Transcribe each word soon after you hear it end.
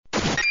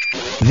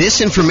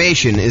This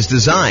information is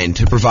designed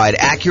to provide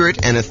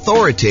accurate and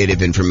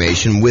authoritative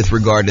information with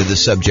regard to the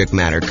subject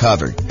matter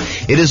covered.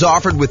 It is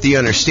offered with the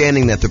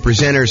understanding that the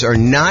presenters are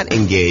not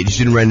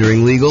engaged in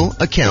rendering legal,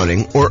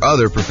 accounting, or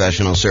other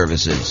professional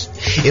services.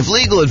 If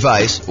legal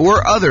advice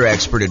or other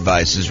expert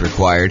advice is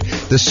required,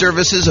 the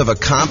services of a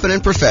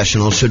competent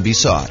professional should be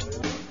sought.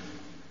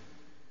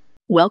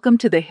 Welcome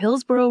to the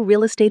Hillsborough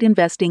Real Estate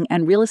Investing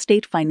and Real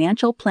Estate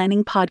Financial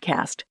Planning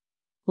Podcast.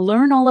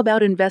 Learn all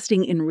about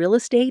investing in real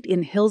estate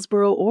in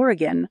Hillsborough,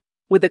 Oregon,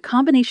 with a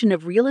combination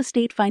of real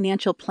estate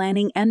financial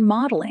planning and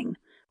modeling,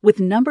 with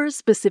numbers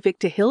specific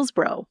to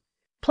Hillsborough,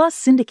 plus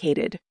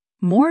syndicated,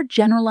 more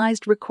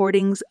generalized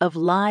recordings of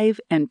live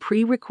and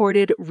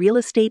pre-recorded real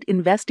estate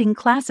investing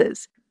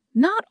classes,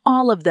 not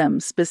all of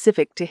them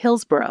specific to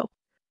Hillsborough.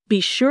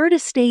 Be sure to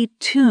stay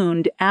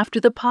tuned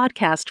after the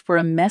podcast for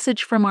a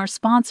message from our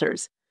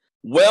sponsors.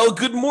 Well,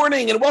 good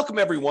morning and welcome,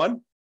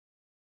 everyone.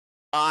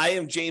 I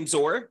am James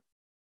Orr,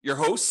 your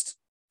host,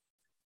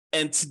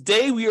 and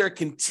today we are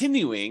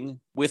continuing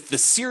with the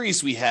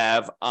series we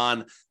have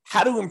on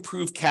how to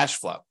improve cash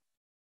flow.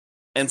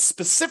 And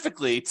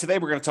specifically, today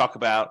we're going to talk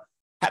about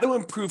how to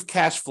improve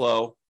cash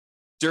flow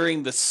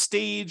during the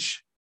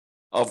stage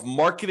of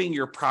marketing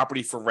your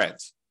property for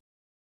rent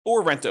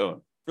or rent to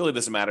own. Really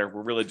doesn't matter.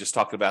 We're really just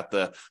talking about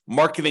the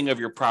marketing of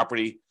your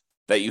property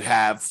that you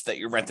have that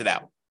you're rented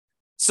out.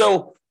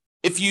 So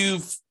if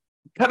you've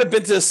kind of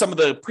been to some of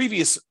the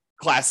previous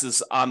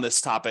classes on this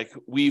topic,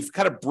 we've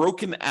kind of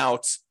broken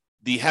out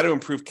the how to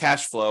improve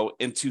cash flow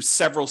into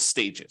several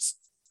stages.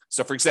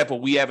 So for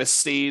example, we have a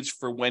stage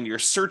for when you're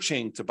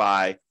searching to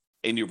buy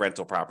a new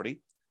rental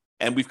property.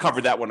 And we've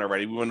covered that one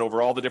already. We went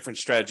over all the different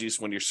strategies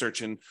when you're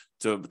searching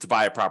to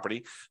buy a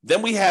property.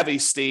 Then we have a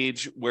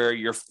stage where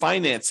you're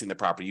financing the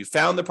property. You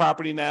found the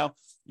property now,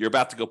 you're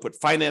about to go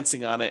put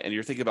financing on it, and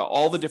you're thinking about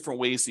all the different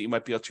ways that you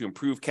might be able to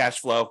improve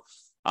cash flow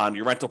on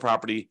your rental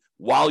property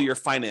while you're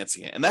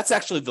financing it. And that's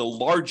actually the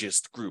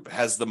largest group. It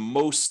has the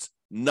most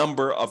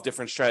number of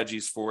different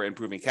strategies for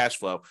improving cash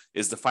flow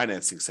is the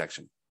financing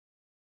section.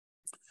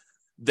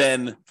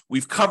 Then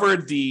we've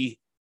covered the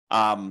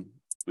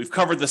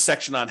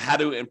section on how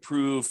to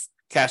improve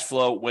cash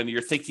flow when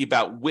you're thinking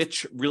about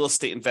which real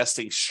estate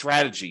investing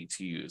strategy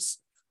to use,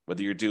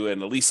 whether you're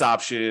doing a lease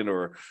option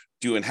or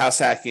doing house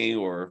hacking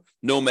or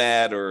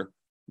nomad or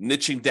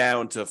niching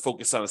down to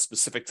focus on a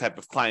specific type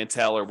of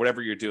clientele or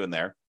whatever you're doing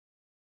there.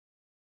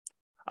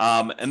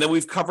 And then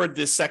we've covered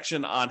this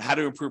section on how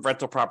to improve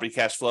rental property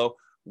cash flow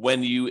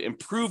when you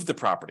improve the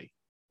property,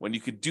 when you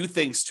could do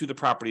things to the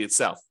property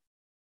itself.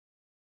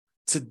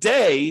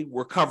 Today,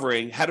 we're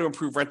covering how to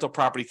improve rental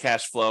property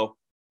cash flow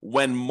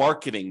when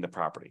marketing the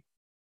property.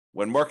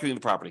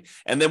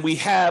 And then we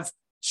have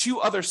two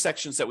other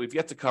sections that we've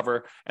yet to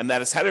cover, and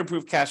that is how to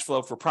improve cash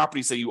flow for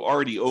properties that you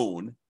already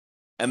own,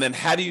 and then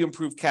how do you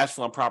improve cash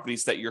flow on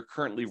properties that you're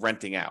currently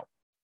renting out.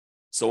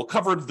 So we'll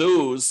cover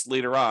those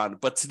later on,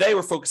 but today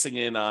we're focusing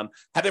in on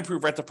how to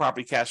improve rental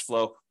property cash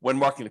flow when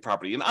marketing the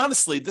property. And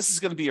honestly, this is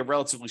going to be a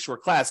relatively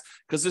short class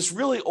because there's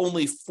really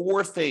only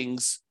 4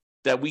 things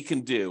that we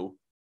can do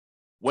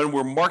when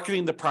we're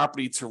marketing the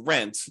property to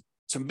rent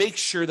to make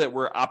sure that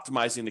we're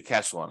optimizing the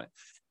cash flow on it.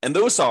 And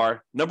those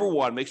are, number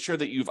 1, make sure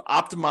that you've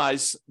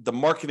optimized the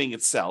marketing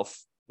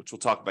itself, which we'll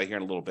talk about here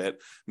in a little bit.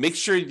 Make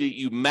sure that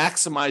you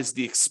maximize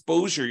the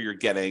exposure you're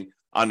getting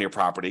on your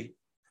property.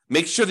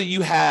 Make sure that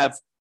you have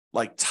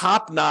like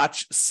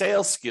top-notch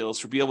sales skills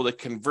for being able to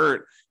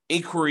convert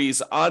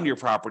inquiries on your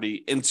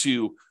property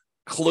into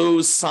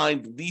closed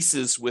signed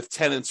leases with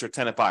tenants or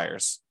tenant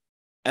buyers.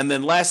 And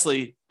then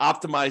lastly,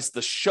 optimize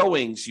the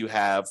showings you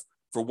have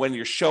for when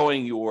you're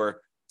showing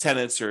your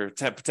tenants or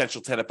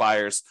potential tenant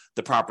buyers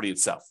the property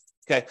itself.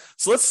 Okay,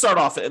 so let's start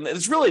off. And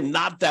it's really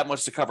not that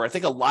much to cover. I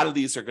think a lot of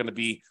these are going to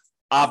be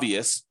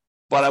obvious,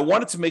 but I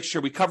wanted to make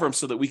sure we cover them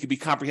so that we could be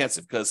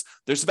comprehensive because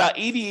there's about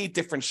 88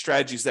 different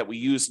strategies that we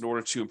use in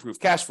order to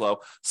improve cash flow.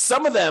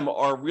 Some of them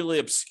are really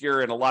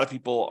obscure and a lot of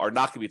people are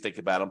not going to be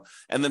thinking about them.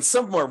 And then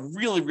some of them are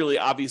really, really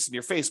obvious in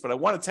your face, but I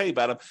want to tell you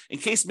about them in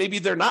case maybe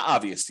they're not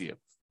obvious to you,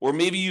 or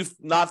maybe you've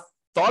not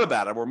thought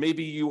about them, or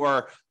maybe you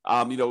are,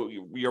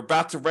 you're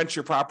about to rent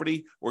your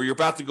property or you're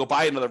about to go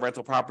buy another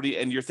rental property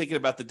and you're thinking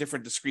about the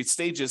different discrete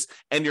stages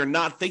and you're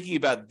not thinking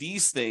about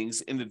these things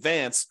in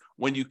advance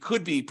when you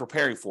could be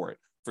preparing for it.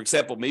 For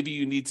example, maybe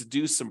you need to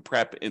do some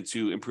prep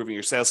into improving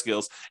your sales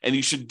skills, and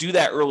you should do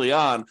that early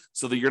on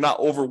so that you're not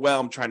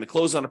overwhelmed trying to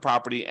close on a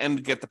property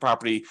and get the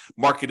property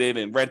marketed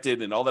and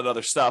rented and all that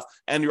other stuff.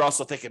 And you're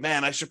also thinking,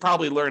 man, I should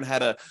probably learn how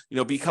to,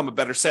 become a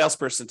better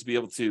salesperson to be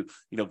able to,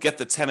 get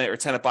the tenant or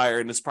tenant buyer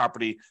in this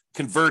property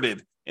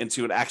converted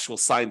into an actual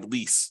signed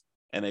lease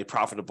and a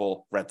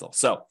profitable rental.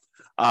 So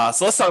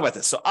let's talk about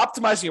this. So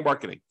optimizing your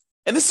marketing.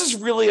 And this is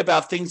really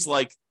about things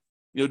like,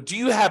 do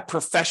you have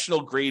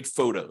professional grade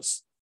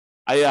photos?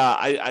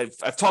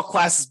 I've taught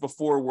classes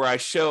before where I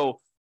show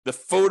the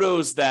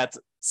photos that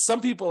some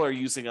people are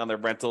using on their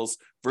rentals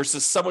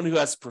versus someone who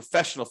has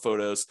professional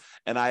photos.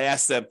 And I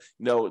ask them,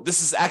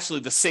 this is actually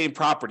the same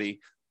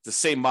property, the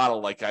same model.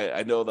 Like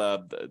I know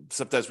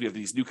sometimes we have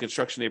these new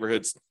construction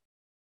neighborhoods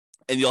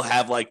and you'll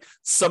have like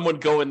someone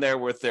go in there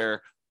with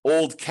their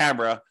old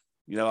camera,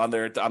 on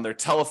their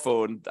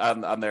telephone,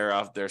 on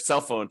their cell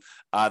phone,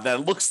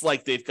 that looks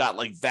like they've got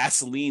like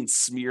Vaseline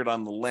smeared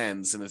on the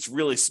lens, and it's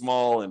really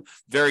small and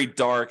very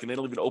dark, and they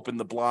don't even open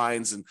the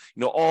blinds, and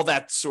all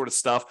that sort of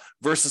stuff.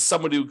 Versus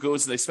someone who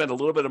goes and they spend a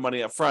little bit of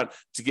money up front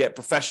to get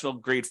professional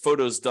grade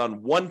photos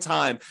done one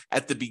time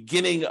at the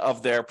beginning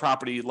of their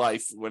property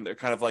life, when they're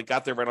kind of like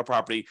got their rental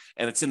property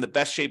and it's in the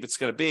best shape it's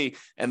going to be,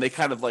 and they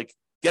kind of like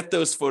get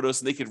those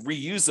photos and they can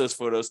reuse those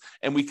photos,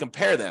 and we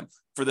compare them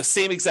for the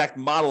same exact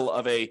model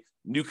of a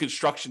new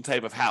construction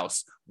type of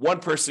house. One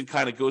person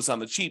kind of goes on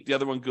the cheap, the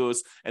other one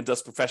goes and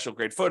does professional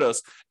grade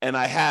photos. And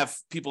I have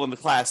people in the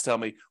class tell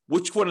me,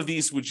 which one of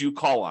these would you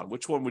call on?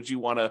 Which one would you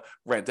want to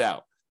rent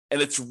out?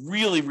 And it's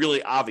really,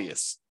 really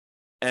obvious.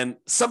 And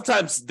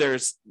sometimes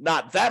there's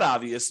not that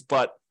obvious,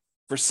 but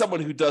for someone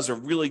who does a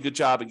really good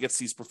job and gets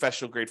these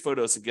professional grade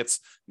photos and gets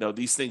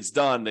these things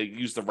done, they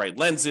use the right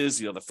lenses,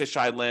 the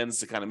fisheye lens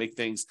to kind of make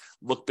things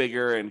look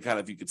bigger and kind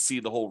of you could see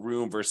the whole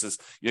room versus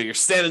you're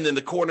standing in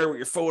the corner with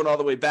your phone all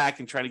the way back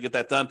and trying to get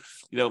that done.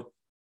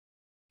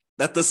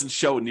 That doesn't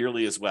show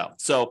nearly as well.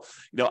 So,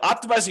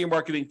 optimizing your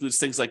marketing includes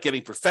things like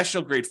getting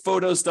professional grade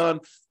photos done.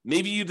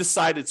 Maybe you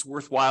decide it's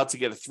worthwhile to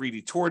get a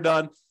 3D tour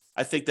done.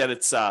 I think that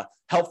it's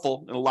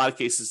helpful in a lot of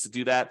cases to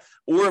do that.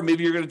 Or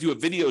maybe you're going to do a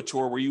video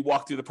tour where you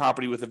walk through the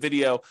property with a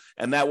video.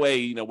 And that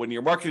way, when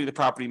you're marketing the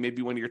property,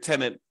 maybe when your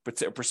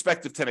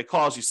prospective tenant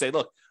calls, you say,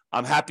 look,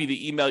 I'm happy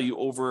to email you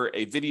over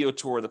a video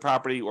tour of the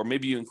property, or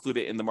maybe you include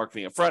it in the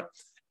marketing up front,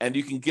 and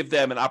you can give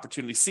them an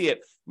opportunity to see it.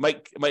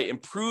 Might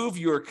improve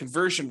your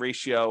conversion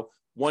ratio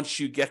once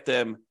you get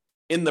them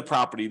in the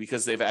property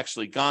because they've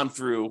actually gone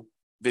through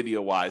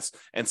video-wise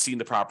and seen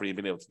the property and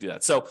been able to do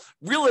that. So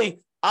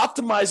really,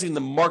 optimizing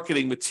the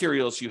marketing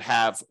materials you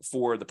have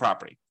for the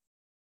property,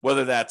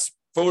 whether that's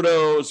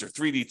photos or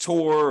 3D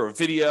tour or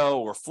video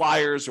or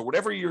flyers or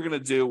whatever you're going to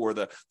do, or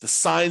the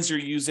signs you're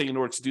using in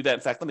order to do that. In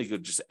fact, let me go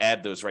just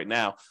add those right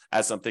now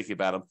as I'm thinking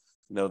about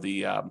them.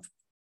 The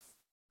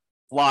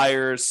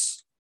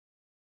flyers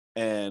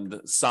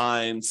and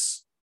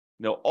signs,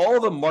 all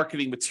the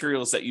marketing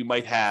materials that you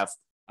might have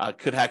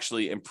could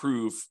actually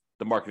improve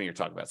the marketing you're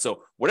talking about.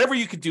 So whatever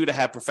you could do to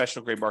have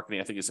professional grade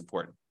marketing, I think is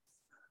important.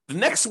 The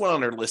next one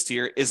on our list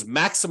here is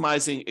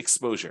maximizing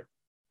exposure.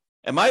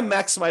 Am I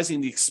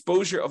maximizing the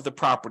exposure of the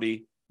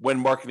property when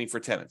marketing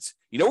for tenants?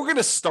 We're going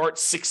to start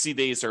 60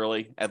 days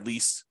early, at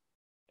least,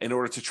 in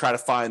order to try to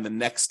find the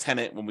next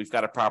tenant when we've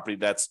got a property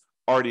that's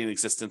already in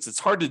existence. It's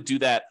hard to do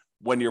that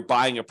when you're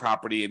buying a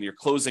property and you're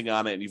closing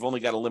on it and you've only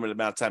got a limited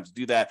amount of time to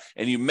do that.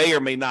 And you may or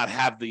may not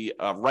have the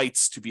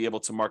rights to be able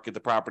to market the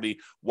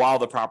property while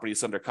the property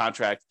is under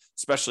contract,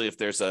 especially if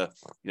there's a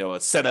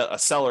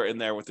seller in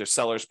there with their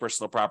seller's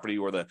personal property,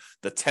 or the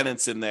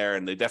tenants in there,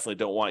 and they definitely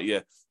don't want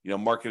you,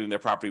 marketing their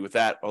property with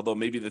that. Although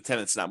maybe the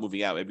tenant's not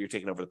moving out, maybe you're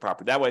taking over the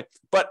property that way,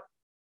 but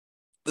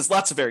there's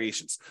lots of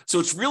variations. So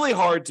it's really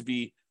hard to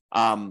be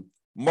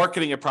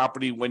marketing a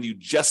property when you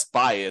just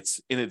buy it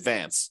in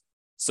advance.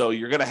 So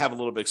you're going to have a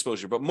little bit of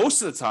exposure. But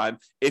most of the time,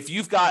 if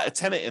you've got a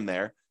tenant in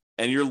there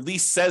and your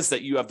lease says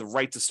that you have the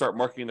right to start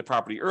marketing the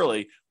property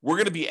early, we're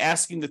going to be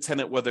asking the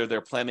tenant whether they're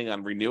planning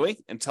on renewing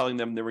and telling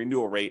them the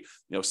renewal rate,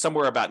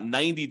 somewhere about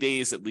 90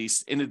 days at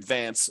least in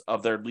advance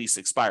of their lease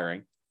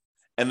expiring.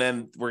 And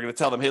then we're going to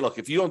tell them, hey, look,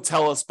 if you don't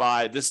tell us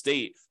by this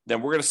date,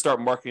 then we're going to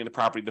start marketing the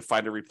property to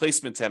find a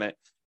replacement tenant.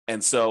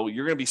 And so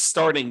you're going to be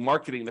starting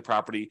marketing the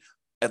property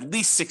at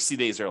least 60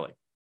 days early.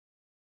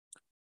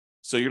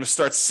 So you're going to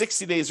start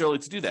 60 days early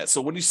to do that.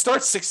 So when you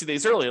start 60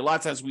 days early, a lot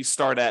of times we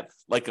start at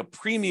like a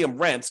premium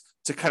rent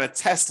to kind of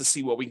test to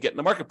see what we can get in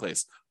the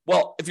marketplace.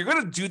 Well, if you're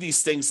going to do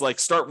these things like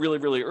start really,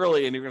 really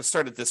early and you're going to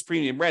start at this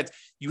premium rent,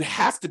 you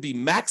have to be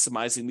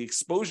maximizing the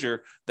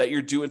exposure that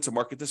you're doing to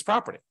market this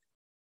property,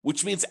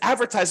 which means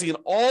advertising in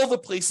all the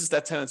places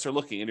that tenants are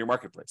looking in your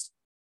marketplace.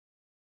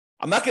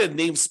 I'm not going to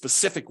name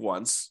specific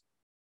ones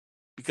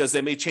because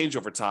they may change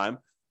over time.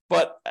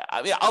 But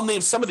I mean, I'll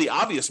name some of the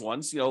obvious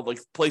ones, like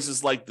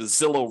places like the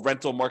Zillow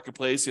rental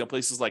marketplace,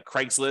 places like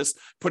Craigslist,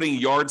 putting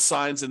yard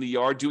signs in the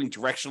yard, doing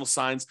directional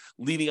signs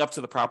leading up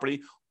to the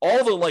property,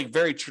 all the like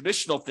very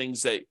traditional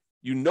things that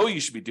you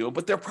should be doing.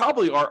 But there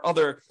probably are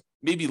other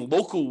maybe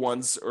local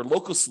ones or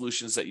local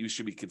solutions that you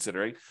should be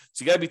considering.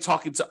 So you got to be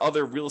talking to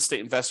other real estate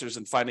investors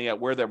and finding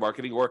out where they're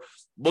marketing, or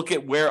look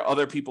at where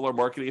other people are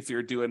marketing. If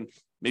you're doing,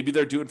 maybe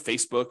they're doing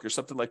Facebook or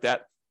something like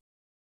that.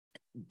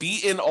 Be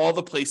in all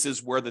the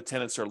places where the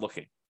tenants are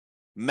looking.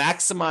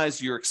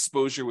 Maximize your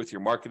exposure with your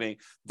marketing.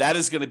 That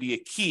is going to be a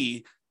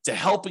key to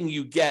helping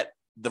you get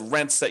the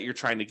rents that you're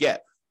trying to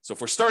get. So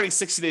if we're starting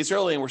 60 days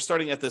early and we're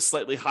starting at this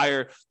slightly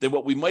higher than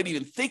what we might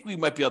even think we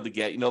might be able to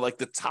get, like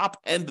the top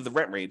end of the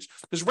rent range,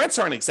 because rents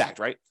aren't exact,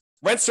 right?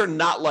 Rents are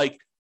not like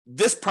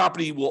this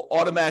property will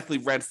automatically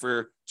rent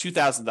for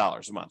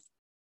 $2,000 a month.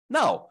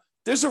 No,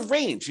 there's a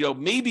range.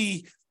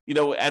 Maybe,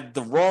 at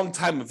the wrong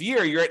time of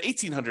year, you're at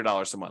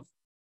 $1,800 a month.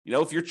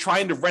 If you're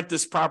trying to rent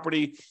this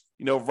property,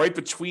 right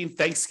between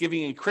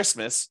Thanksgiving and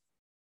Christmas,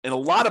 in a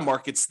lot of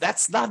markets,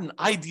 that's not an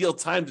ideal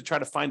time to try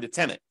to find a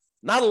tenant.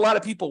 Not a lot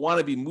of people want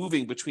to be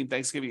moving between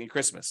Thanksgiving and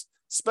Christmas,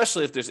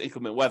 especially if there's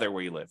inclement weather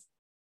where you live,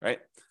 right?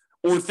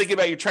 Or thinking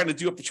about you're trying to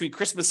do it between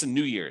Christmas and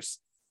New Year's.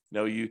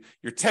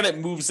 Your tenant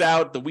moves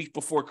out the week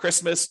before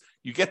Christmas,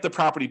 you get the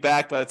property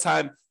back. By the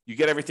time you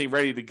get everything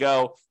ready to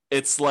go,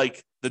 it's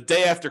like the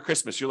day after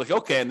Christmas. You're like,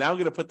 okay, now I'm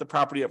going to put the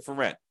property up for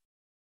rent.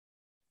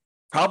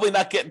 Probably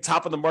not getting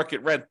top of the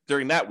market rent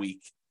during that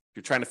week.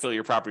 You're trying to fill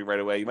your property right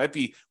away. You might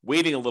be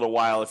waiting a little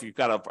while if you've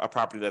got a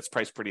property that's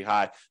priced pretty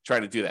high,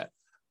 trying to do that.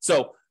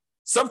 So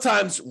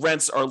sometimes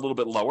rents are a little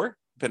bit lower,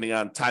 depending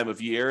on time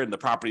of year and the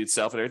property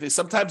itself and everything.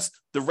 Sometimes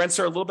the rents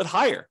are a little bit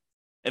higher.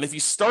 And if you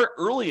start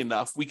early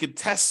enough, we could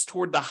test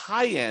toward the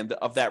high end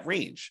of that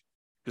range,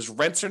 because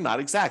rents are not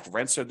exact.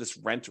 Rents are this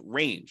rent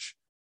range.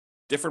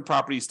 Different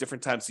properties,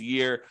 different times of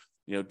year,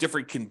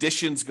 different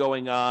conditions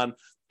going on.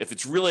 If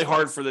it's really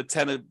hard for the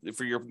tenant,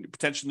 for your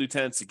potential new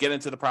tenants to get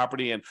into the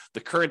property, and the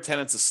current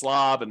tenant's a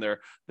slob and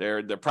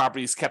their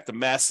property's kept a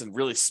mess and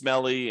really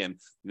smelly, and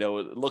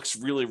it looks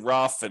really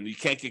rough, and you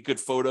can't get good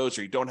photos,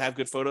 or you don't have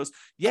good photos,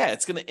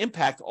 it's going to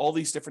impact all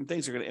these different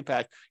things. Are going to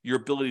impact your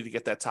ability to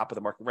get that top of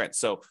the market rent.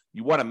 So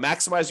you want to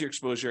maximize your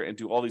exposure and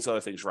do all these other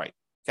things right.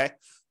 Okay,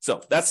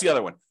 so that's the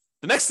other one.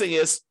 The next thing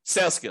is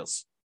sales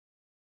skills.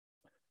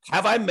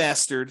 Have I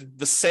mastered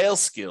the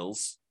sales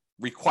skills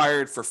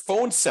required for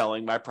phone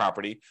selling my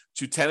property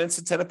to tenants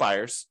and tenant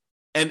buyers,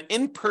 and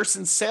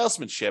in-person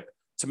salesmanship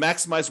to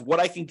maximize what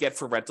I can get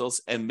for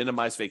rentals and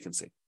minimize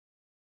vacancy?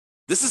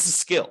 This is a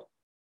skill.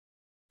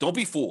 Don't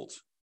be fooled.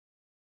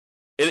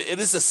 It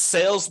is a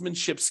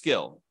salesmanship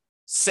skill.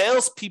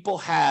 Salespeople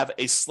have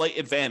a slight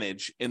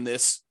advantage in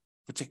this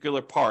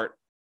particular part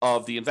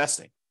of the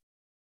investing,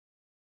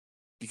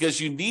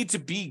 because you need to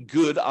be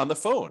good on the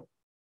phone.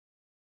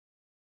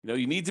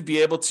 You need to be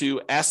able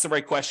to ask the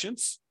right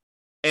questions,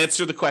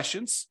 answer the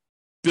questions,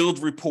 build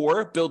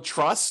rapport, build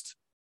trust,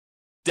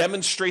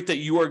 demonstrate that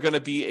you are going to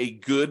be a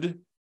good,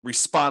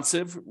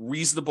 responsive,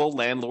 reasonable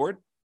landlord,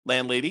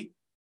 landlady.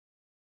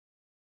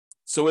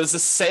 So it's a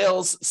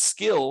sales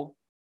skill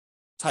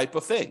type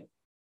of thing.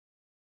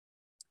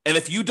 And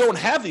if you don't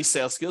have these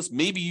sales skills,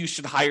 maybe you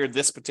should hire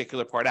this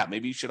particular part out.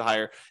 Maybe you should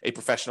hire a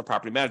professional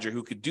property manager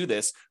who could do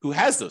this, who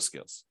has those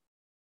skills.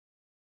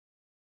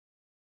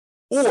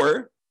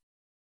 Or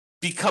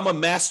become a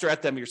master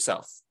at them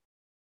yourself.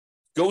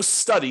 Go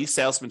study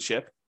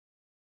salesmanship.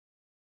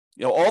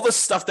 All the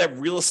stuff that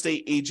real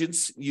estate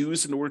agents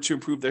use in order to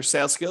improve their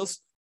sales skills,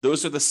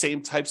 those are the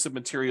same types of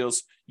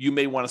materials you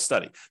may want to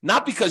study.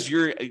 Not because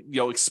you're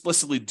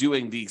explicitly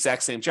doing the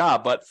exact same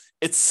job, but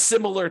it's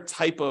similar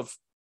type of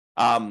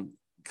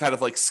kind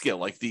of like skill,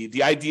 like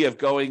the idea of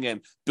going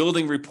and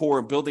building rapport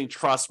and building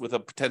trust with a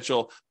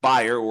potential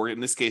buyer, or in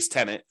this case,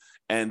 tenant,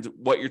 and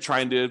what you're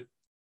trying to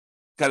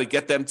kind of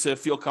get them to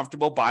feel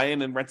comfortable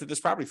buying and renting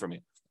this property from you,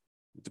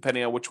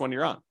 depending on which one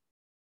you're on.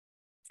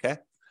 Okay.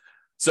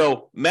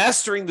 So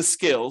mastering the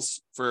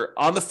skills for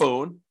on the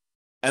phone,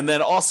 and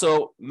then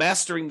also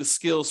mastering the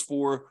skills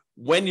for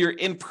when you're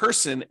in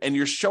person and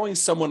you're showing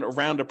someone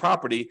around a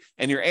property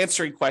and you're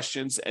answering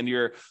questions and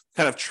you're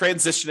kind of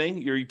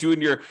transitioning, you're doing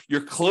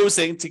your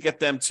closing to get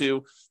them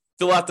to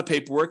fill out the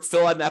paperwork,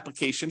 fill out an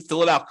application,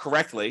 fill it out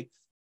correctly,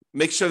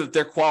 make sure that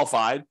they're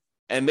qualified,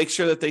 and make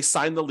sure that they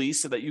sign the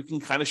lease so that you can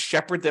kind of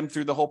shepherd them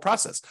through the whole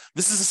process.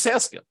 This is a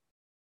sales skill.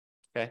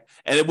 Okay.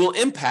 And it will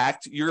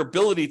impact your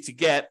ability to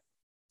get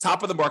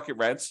top of the market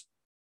rent,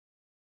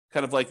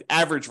 kind of like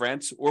average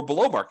rent, or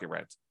below market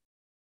rent,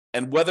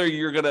 and whether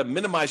you're going to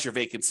minimize your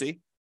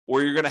vacancy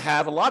or you're going to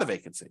have a lot of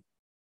vacancy.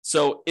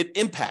 So it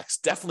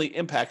definitely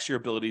impacts your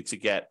ability to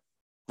get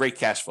great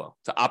cash flow,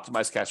 to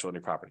optimize cash flow on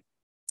your property.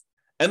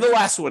 And the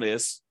last one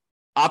is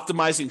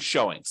optimizing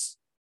showings.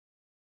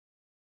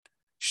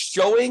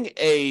 Showing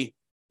a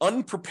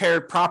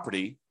unprepared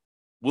property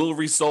will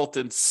result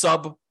in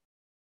subpar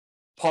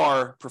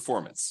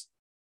performance.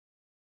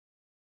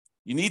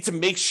 You need to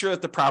make sure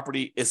that the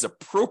property is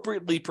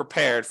appropriately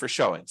prepared for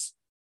showings.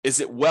 Is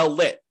it well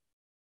lit?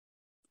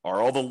 Are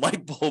all the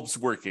light bulbs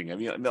working? I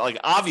mean, like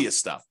obvious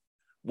stuff.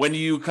 When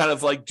you kind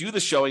of like do the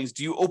showings,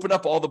 do you open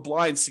up all the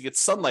blinds to get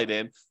sunlight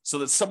in so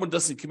that someone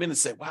doesn't come in and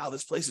say, wow,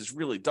 this place is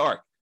really dark.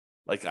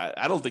 Like,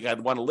 I don't think I'd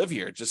want to live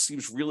here. It just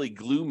seems really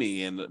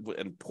gloomy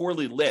and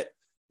poorly lit,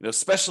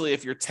 especially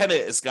if your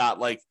tenant has got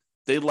like,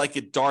 they like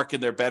it dark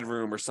in their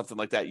bedroom or something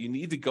like that. You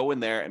need to go in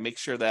there and make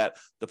sure that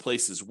the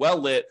place is well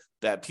lit,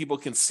 that people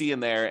can see in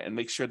there, and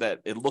make sure that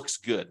it looks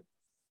good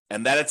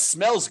and that it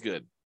smells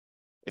good.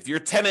 If your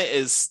tenant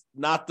is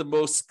not the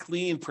most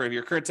clean,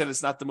 your current tenant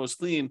is not the most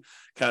clean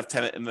kind of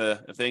tenant in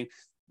the thing,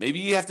 maybe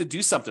you have to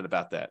do something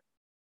about that.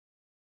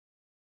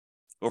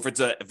 Or if it's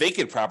a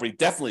vacant property,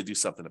 definitely do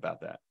something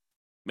about that.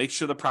 Make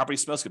sure the property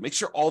smells good. Make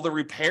sure all the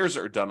repairs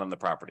are done on the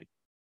property.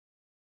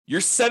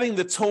 You're setting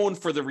the tone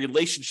for the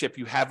relationship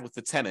you have with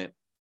the tenant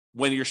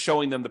when you're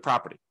showing them the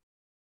property.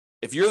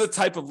 If you're the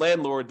type of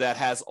landlord that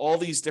has all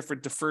these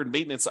different deferred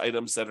maintenance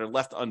items that are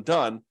left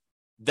undone,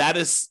 that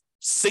is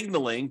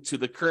signaling to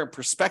the current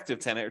prospective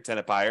tenant or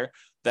tenant buyer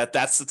that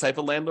that's the type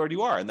of landlord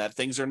you are and that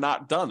things are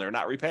not done, they're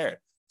not repaired.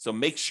 So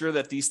make sure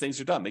that these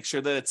things are done. Make sure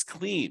that it's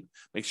clean.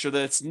 Make sure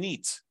that it's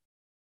neat.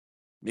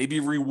 Maybe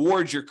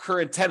reward your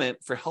current tenant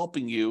for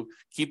helping you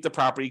keep the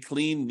property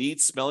clean,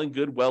 neat, smelling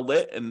good, well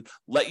lit, and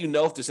let you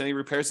know if there's any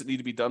repairs that need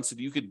to be done so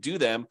that you could do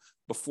them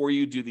before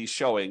you do these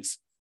showings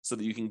so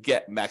that you can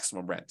get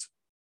maximum rent.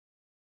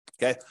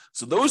 Okay,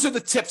 so those are the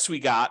tips we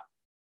got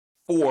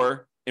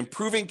for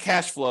improving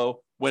cash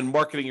flow when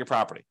marketing your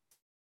property.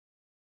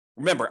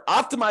 Remember,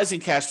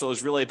 optimizing cash flow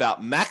is really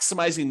about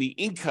maximizing the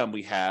income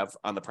we have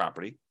on the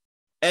property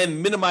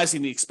and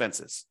minimizing the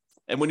expenses.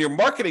 And when you're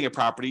marketing a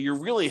property, you're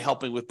really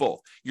helping with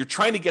both. You're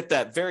trying to get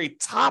that very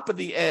top of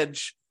the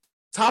edge,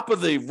 top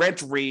of the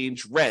rent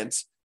range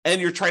rent, and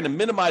you're trying to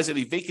minimize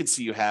any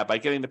vacancy you have by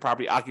getting the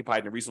property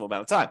occupied in a reasonable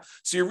amount of time.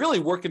 So you're really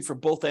working from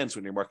both ends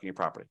when you're marketing your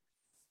property.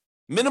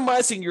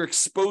 Minimizing your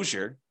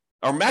exposure,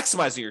 or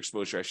maximizing your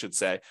exposure, I should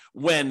say,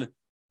 when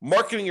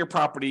marketing your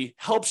property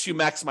helps you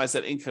maximize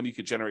that income you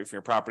could generate from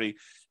your property.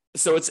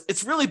 So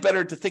it's really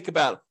better to think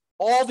about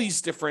all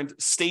these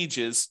different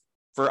stages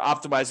for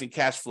optimizing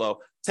cash flow.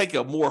 Take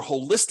a more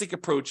holistic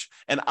approach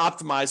and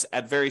optimize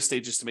at various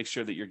stages to make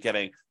sure that you're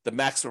getting the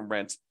maximum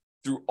rent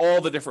through all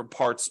the different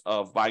parts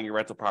of buying your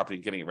rental property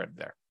and getting it rented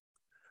there.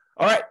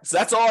 All right, so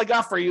that's all I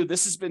got for you.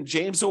 This has been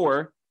James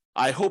Orr.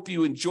 I hope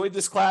you enjoyed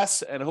this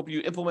class and I hope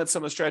you implement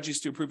some of the strategies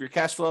to improve your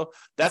cash flow.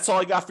 That's all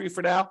I got for you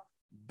for now.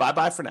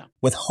 Bye-bye for now.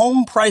 With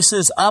home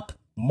prices up,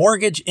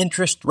 mortgage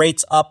interest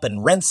rates up,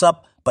 and rents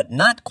up, but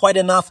not quite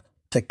enough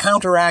to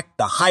counteract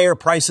the higher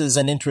prices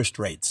and interest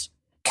rates.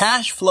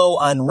 Cash flow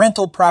on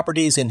rental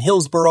properties in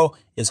Hillsborough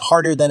is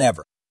harder than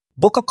ever.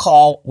 Book a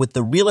call with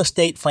the Real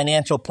Estate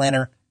Financial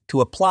Planner to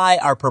apply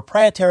our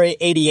proprietary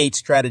 88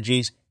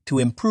 strategies to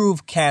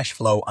improve cash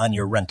flow on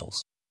your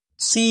rentals.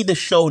 See the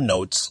show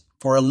notes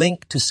for a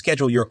link to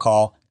schedule your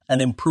call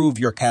and improve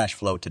your cash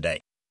flow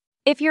today.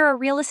 If you're a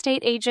real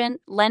estate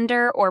agent,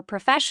 lender, or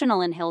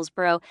professional in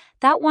Hillsborough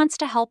that wants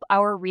to help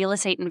our real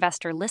estate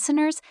investor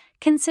listeners,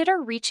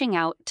 consider reaching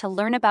out to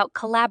learn about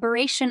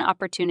collaboration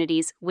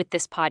opportunities with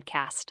this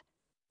podcast.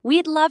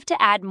 We'd love to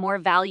add more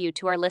value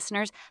to our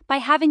listeners by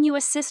having you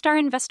assist our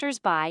investors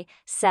buy,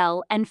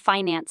 sell, and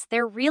finance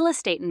their real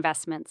estate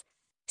investments.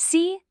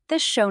 See the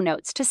show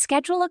notes to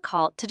schedule a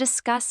call to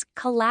discuss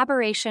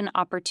collaboration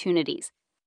opportunities.